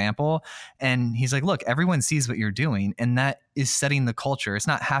specific example. And he's like, look, everyone sees what you're doing and that is setting the culture. It's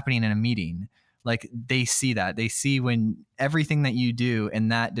not happening in a meeting. Like they see that. They see when everything that you do,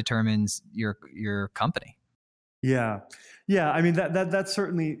 and that determines your company. Yeah. Yeah. I mean, that's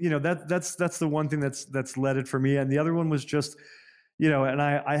certainly, that's the one thing that's led it for me. And the other one was just, and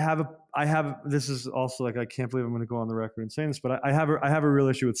I have, this is also like, I can't believe I'm going to go on the record and saying this, but I have a real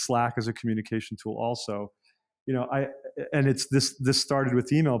issue with Slack as a communication tool also. And it's this started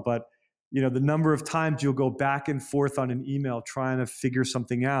with email, but the number of times you'll go back and forth on an email trying to figure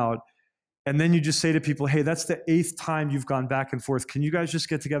something out. And then you just say to people, hey, that's the 8th time you've gone back and forth. Can you guys just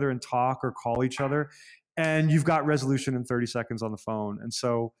get together and talk or call each other? And you've got resolution in 30 seconds on the phone. And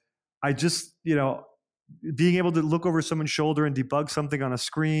so I just, being able to look over someone's shoulder and debug something on a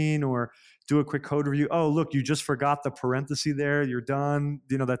screen or do a quick code review. Oh, look, you just forgot the parenthesis there. You're done.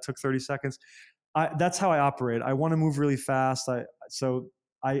 That took 30 seconds. That's how I operate. I want to move really fast.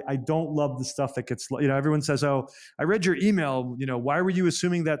 I don't love the stuff that gets, everyone says, oh, I read your email. Why were you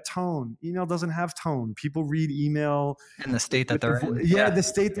assuming that tone? Email doesn't have tone. People read email in the state that they're in. Yeah, the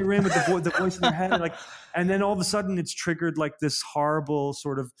state they're in with the voice in their head. And then all of a sudden it's triggered like this horrible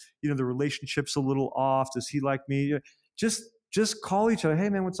sort of, the relationship's a little off. Does he like me? Just call each other. Hey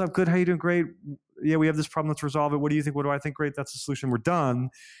man, what's up? Good. How you doing? Great. Yeah, we have this problem. Let's resolve it. What do you think? What do I think? Great. That's the solution. We're done.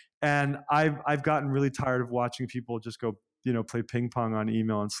 And I've gotten really tired of watching people just go, play ping pong on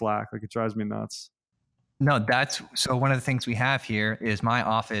email and Slack. Like it drives me nuts. No, so one of the things we have here is my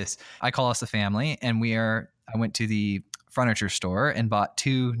office. I call us a family, and I went to the furniture store and bought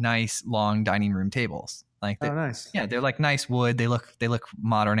 2 nice long dining room tables. Nice. Yeah, they're like nice wood. They look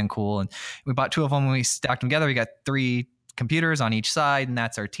modern and cool. And we bought 2 of them and we stacked them together. We got 3 computers on each side, and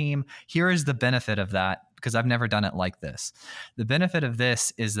that's our team. Here is the benefit of that, because I've never done it like this. The benefit of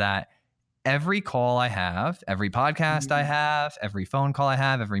this is that every call I have, every podcast I have, every phone call I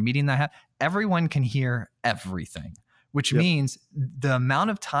have, every meeting that I have, everyone can hear everything, which means the amount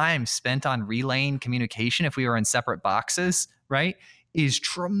of time spent on relaying communication, if we were in separate boxes, right, is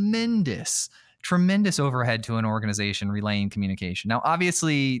tremendous. Tremendous overhead to an organization relaying communication. Now,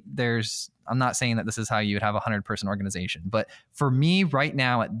 obviously, I'm not saying that this is how you would have a 100-person organization, but for me right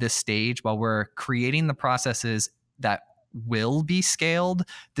now at this stage, while we're creating the processes that will be scaled,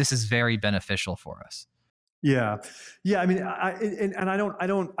 this is very beneficial for us. Yeah. I mean,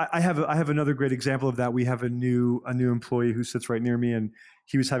 I have another great example of that. We have a new employee who sits right near me, and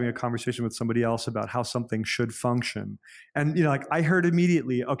he was having a conversation with somebody else about how something should function. And, I heard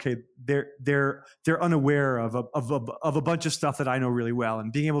immediately, okay, they're unaware of a bunch of stuff that I know really well,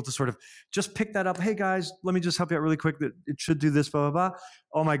 and being able to sort of just pick that up. Hey guys, let me just help you out really quick that it should do this, blah, blah, blah.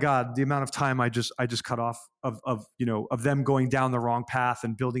 Oh my God, the amount of time I just cut off of them going down the wrong path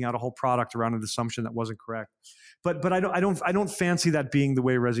and building out a whole product around an assumption that wasn't correct. But I don't fancy that being the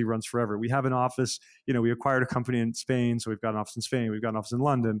way Resy runs forever. We have an office, we acquired a company in Spain, so we've got an office in Spain, we've got an office in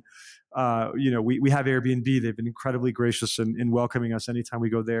London. We have Airbnb. They've been incredibly gracious in welcoming us anytime we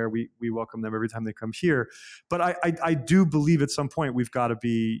go there. We welcome them every time they come here. But I do believe at some point we've got to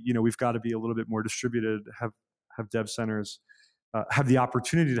be a little bit more distributed, have dev centers. Have the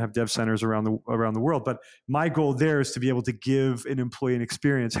opportunity to have dev centers around the world. But my goal there is to be able to give an employee an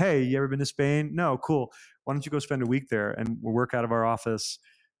experience. Hey, you ever been to Spain? No, cool. Why don't you go spend a week there and we'll work out of our office,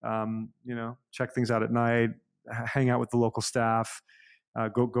 check things out at night, hang out with the local staff,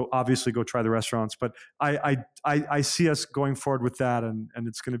 obviously go try the restaurants. But I see us going forward with that, and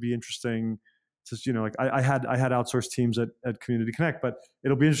it's going to be interesting to, I had outsourced teams at Community Connect, but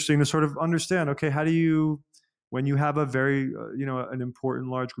it'll be interesting to sort of understand, okay, how do you, when you have a very, an important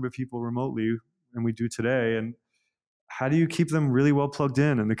large group of people remotely, and we do today, and how do you keep them really well plugged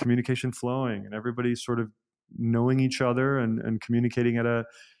in and the communication flowing and everybody sort of knowing each other and communicating at a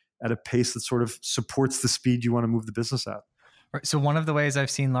pace that sort of supports the speed you want to move the business at? Right. So one of the ways I've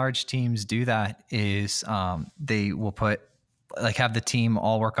seen large teams do that is they will have the team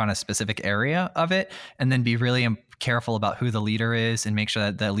all work on a specific area of it, and then be really careful about who the leader is and make sure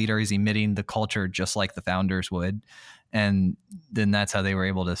that the leader is emitting the culture just like the founders would. And then that's how they were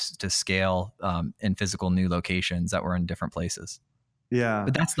able to scale in physical new locations that were in different places. Yeah.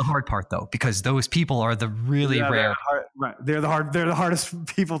 But that's the hard part though, because those people are the really rare. Right. They're the hardest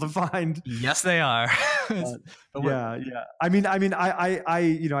people to find. Yes, they are. Yeah. I mean,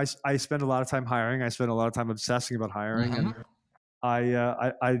 I spend a lot of time hiring. I spend a lot of time obsessing about hiring. Mm-hmm.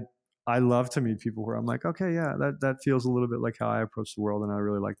 And I love to meet people where I'm like, okay, yeah, that feels a little bit like how I approach the world, and I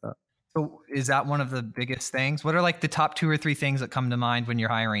really like that. So is that one of the biggest things? What are like the top 2 or 3 things that come to mind when you're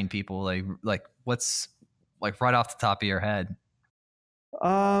hiring people? Like what's like right off the top of your head?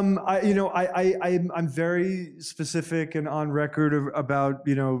 I'm very specific and on record about,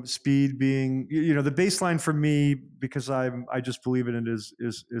 speed being, the baseline for me, because I just believe in it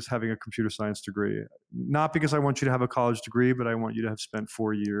is having a computer science degree. Not because I want you to have a college degree, but I want you to have spent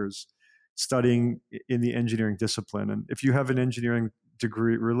 4 years studying in the engineering discipline. And if you have an engineering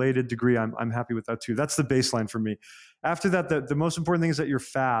related degree, I'm happy with that too. That's the baseline for me. After that, the most important thing is that you're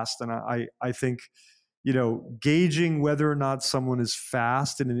fast. And I think, gauging whether or not someone is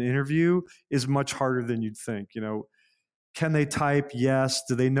fast in an interview is much harder than you'd think. Can they type? Yes.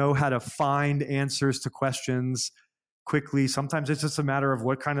 Do they know how to find answers to questions quickly? Sometimes it's just a matter of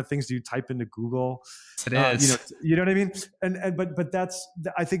what kind of things do you type into Google. It is. You know what I mean? But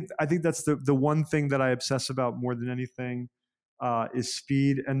I think that's the one thing that I obsess about more than anything is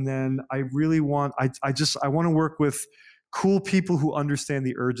speed. And then I really want I want to work with cool people who understand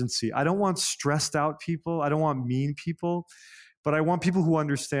the urgency. I don't want stressed out people. I don't want mean people, but I want people who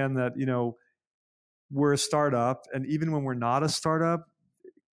understand that, we're a startup. And even when we're not a startup,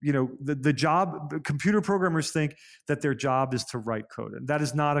 the job, computer programmers think that their job is to write code. And that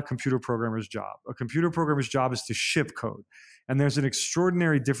is not a computer programmer's job. A computer programmer's job is to ship code. And there's an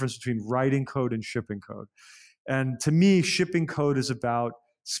extraordinary difference between writing code and shipping code. And to me, shipping code is about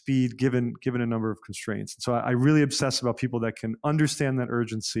speed given a number of constraints. So I really obsess about people that can understand that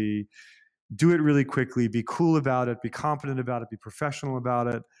urgency, do it really quickly, be cool about it, be competent about it, be professional about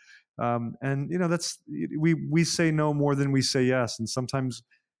it. And that's we say no more than we say yes. And sometimes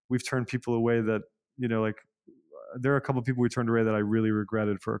we've turned people away that, like there are a couple of people we turned away that I really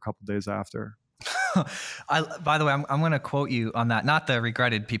regretted for a couple of days after. By the way, I'm going to quote you on that. Not the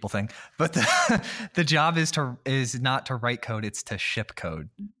regretted people thing, but the job is not to write code; it's to ship code.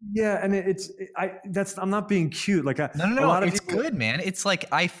 Yeah, and I'm not being cute. Like no, it's good, man. It's like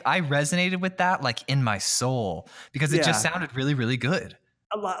I resonated with that like in my soul because it just sounded really, really good.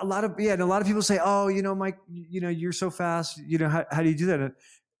 A lot of people say, "Oh, Mike, you're so fast. How do you do that?" And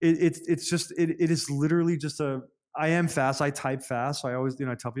it is literally just I am fast. I type fast. So I always,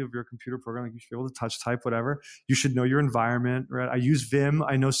 I tell people if you're a computer programmer, like you should be able to touch type, whatever. You should know your environment, right? I use Vim.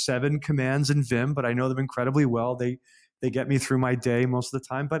 I know 7 commands in Vim, but I know them incredibly well. They get me through my day most of the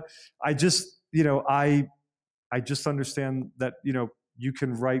time. But I just, I just understand that, you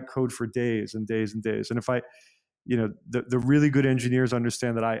can write code for days and days and days. And if the really good engineers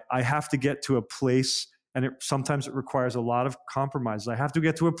understand that I have to get to a place, and sometimes it requires a lot of compromises. I have to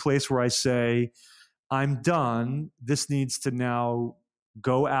get to a place where I say, I'm done. This needs to now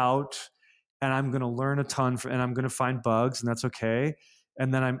go out, and I'm going to learn a ton, and I'm going to find bugs, and that's okay.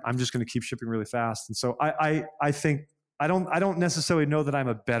 And then I'm just going to keep shipping really fast. And so I think I don't necessarily know that I'm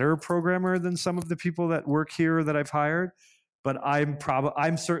a better programmer than some of the people that work here that I've hired, but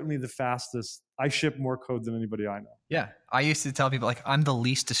I'm certainly the fastest. I ship more code than anybody I know. Yeah. I used to tell people like, I'm the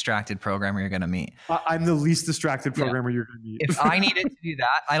least distracted programmer you're going to meet. I'm the least distracted programmer you're going to meet. If I needed to do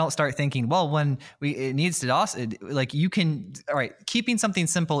that, I don't start thinking, well, when it needs to also like you can, all right, keeping something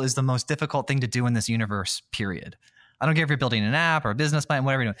simple is the most difficult thing to do in this universe, period. I don't care if you're building an app or a business plan,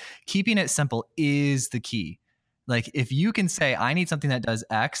 whatever you're doing. Keeping it simple is the key. Like if you can say, I need something that does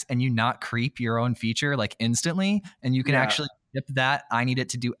X and you not creep your own feature like instantly, and you can actually ship that, I need it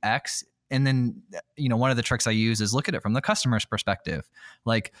to do X. And then, one of the tricks I use is look at it from the customer's perspective.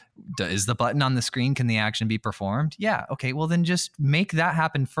 Like, is the button on the screen, can the action be performed? Yeah. Okay. Well, then just make that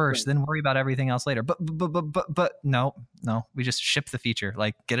happen first, then worry about everything else later. But no, we just ship the feature,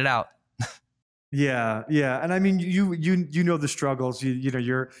 like get it out. Yeah. And I mean, you know the struggles.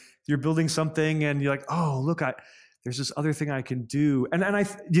 You're building something, and you're like, oh, look, there's this other thing I can do, and I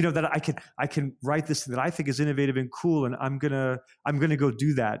that I can write this thing that I think is innovative and cool, and I'm gonna go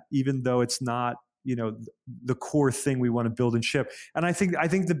do that, even though it's not the core thing we want to build and ship. And I think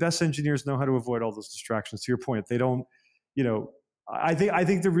the best engineers know how to avoid all those distractions. To your point, they don't. I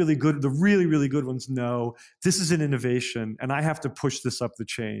think the really good ones know this is an innovation, and I have to push this up the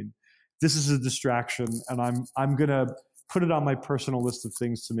chain. This is a distraction, and I'm gonna put it on my personal list of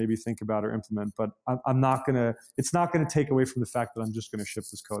things to maybe think about or implement. But it's not gonna take away from the fact that I'm just gonna ship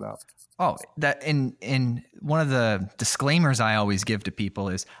this code out. Oh, that in one of the disclaimers I always give to people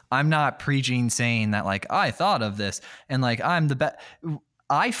is I'm not preaching saying that like I thought of this and like I'm the best.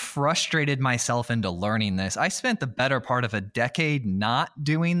 I frustrated myself into learning this. I spent the better part of a decade not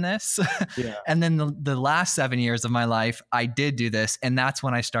doing this. Yeah. And then the last 7 years of my life, I did do this. And that's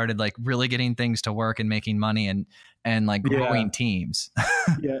when I started like really getting things to work and making money and like growing teams.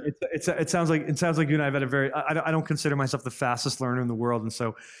 Yeah. It sounds like you and I have had a very, I don't consider myself the fastest learner in the world. And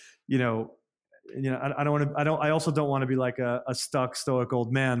so, I also don't want to be like a stuck stoic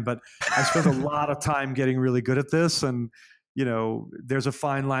old man, but I spent a lot of time getting really good at this. And, there's a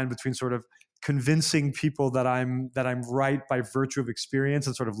fine line between sort of convincing people that I'm right by virtue of experience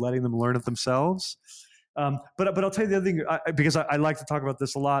and sort of letting them learn it themselves. But I'll tell you the other thing, because I like to talk about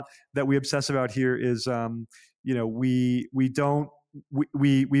this a lot, that we obsess about here is, we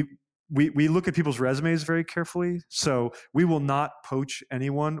look at people's resumes very carefully. So we will not poach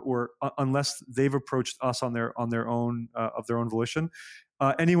anyone, or unless they've approached us on their own of their own volition,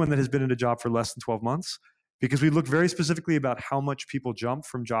 anyone that has been in a job for less than 12 months. Because we look very specifically about how much people jump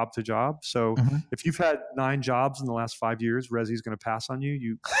from job to job. So if you've had 9 jobs in the last 5 years, Resi's going to pass on you.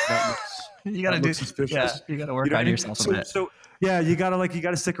 You got to do suspicious. Yeah, you got to work on yourself a bit. So yeah, you got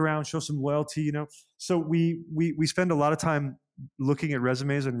to stick around, show some loyalty. So we spend a lot of time looking at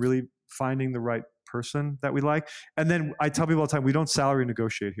resumes and really finding the right person that we like. And then I tell people all the time, we don't salary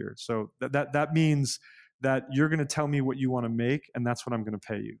negotiate here. So that means that you're going to tell me what you want to make, and that's what I'm going to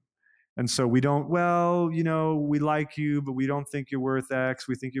pay you. And so we don't, we like you, but we don't think you're worth X.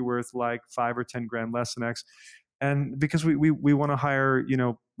 We think you're worth like 5 or 10 grand less than X. And because we want to hire,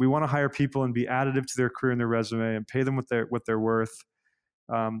 we want to hire people and be additive to their career and their resume and pay them what they're worth.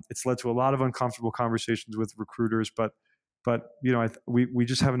 It's led to a lot of uncomfortable conversations with recruiters, but we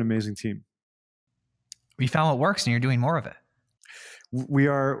just have an amazing team. We found what works, and you're doing more of it.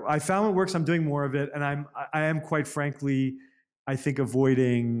 I found what works. I'm doing more of it. And I am quite frankly, I think,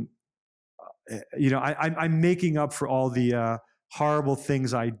 avoiding, I'm making up for all the horrible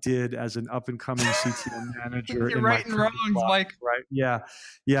things I did as an up and coming CTO manager. You're right and wrongs, Mike. Right? Yeah.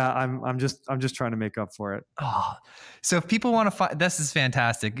 I'm just trying to make up for it. Oh, so if people want to find, this is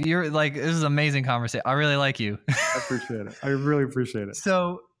fantastic. You're like, this is an amazing conversation. I really like you. I appreciate it. I really appreciate it.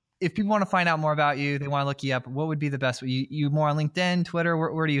 So if people want to find out more about you, they want to look you up, what would be the best way? You more on LinkedIn, Twitter?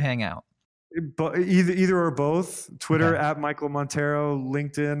 Where do you hang out? But either or both. Twitter at Michael Montero,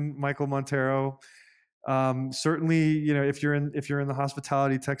 LinkedIn Michael Montero. Certainly, if you're in the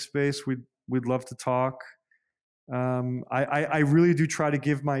hospitality tech space, we'd love to talk. I really do try to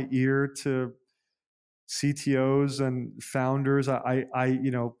give my ear to CTOs and founders.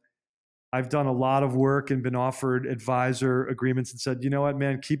 I've done a lot of work and been offered advisor agreements and said, you know what,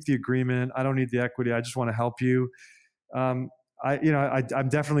 man, keep the agreement. I don't need the equity. I just want to help you. I'm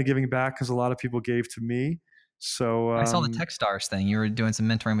definitely giving back because a lot of people gave to me. So I saw the Techstars thing. You were doing some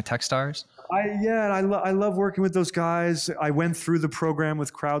mentoring with Techstars. I love working with those guys. I went through the program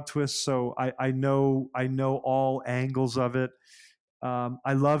with CrowdTwist, so I know all angles of it.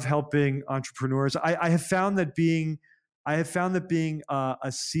 I love helping entrepreneurs. I have found that being a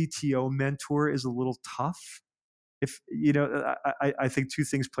CTO mentor is a little tough. I think 2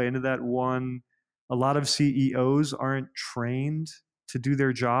 things play into that. One, a lot of CEOs aren't trained to do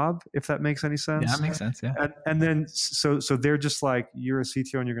their job, if that makes any sense. Yeah, that makes sense. Yeah. And then, so they're just like, you're a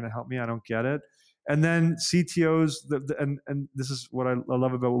CTO and you're going to help me. I don't get it. And then CTOs, and this is what I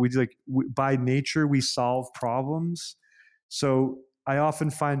love about what we do. Like by nature, we solve problems. So I often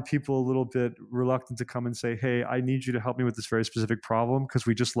find people a little bit reluctant to come and say, hey, I need you to help me with this very specific problem, because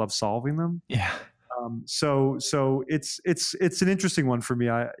we just love solving them. Yeah. So it's an interesting one for me.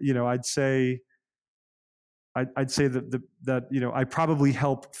 I'd say that I probably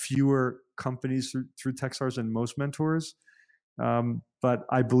help fewer companies through Techstars than most mentors, but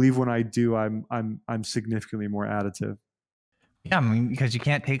I believe when I do, I'm significantly more additive. Yeah, because you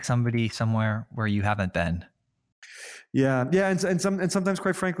can't take somebody somewhere where you haven't been. Yeah, and sometimes,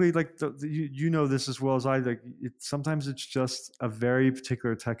 quite frankly, like this as well as I. Like sometimes it's just a very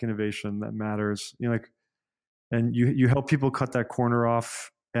particular tech innovation that matters. And you help people cut that corner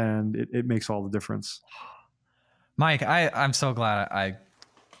off, and it makes all the difference. Mike, I'm so glad I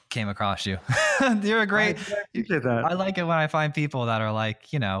came across you. You're a great. I appreciate that. I like it when I find people that are like,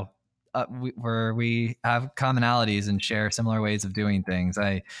 where we have commonalities and share similar ways of doing things.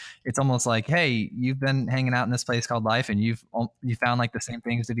 It's almost like, hey, you've been hanging out in this place called life, and you found like the same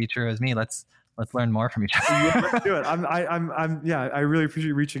things to be true as me. Let's learn more from each other. Yeah, let's do it. I really appreciate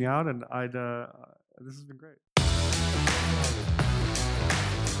you reaching out, and this has been great.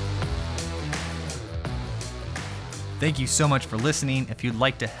 Thank you so much for listening. If you'd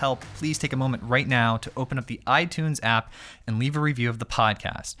like to help, please take a moment right now to open up the iTunes app and leave a review of the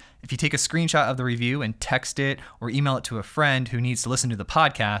podcast. If you take a screenshot of the review and text it or email it to a friend who needs to listen to the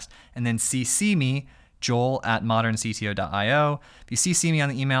podcast, and then CC me, Joel at moderncto.io. If you CC me on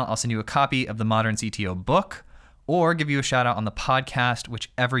the email, I'll send you a copy of the Modern CTO book or give you a shout out on the podcast,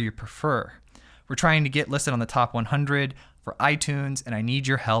 whichever you prefer. We're trying to get listed on the top 100 for iTunes, and I need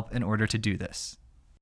your help in order to do this.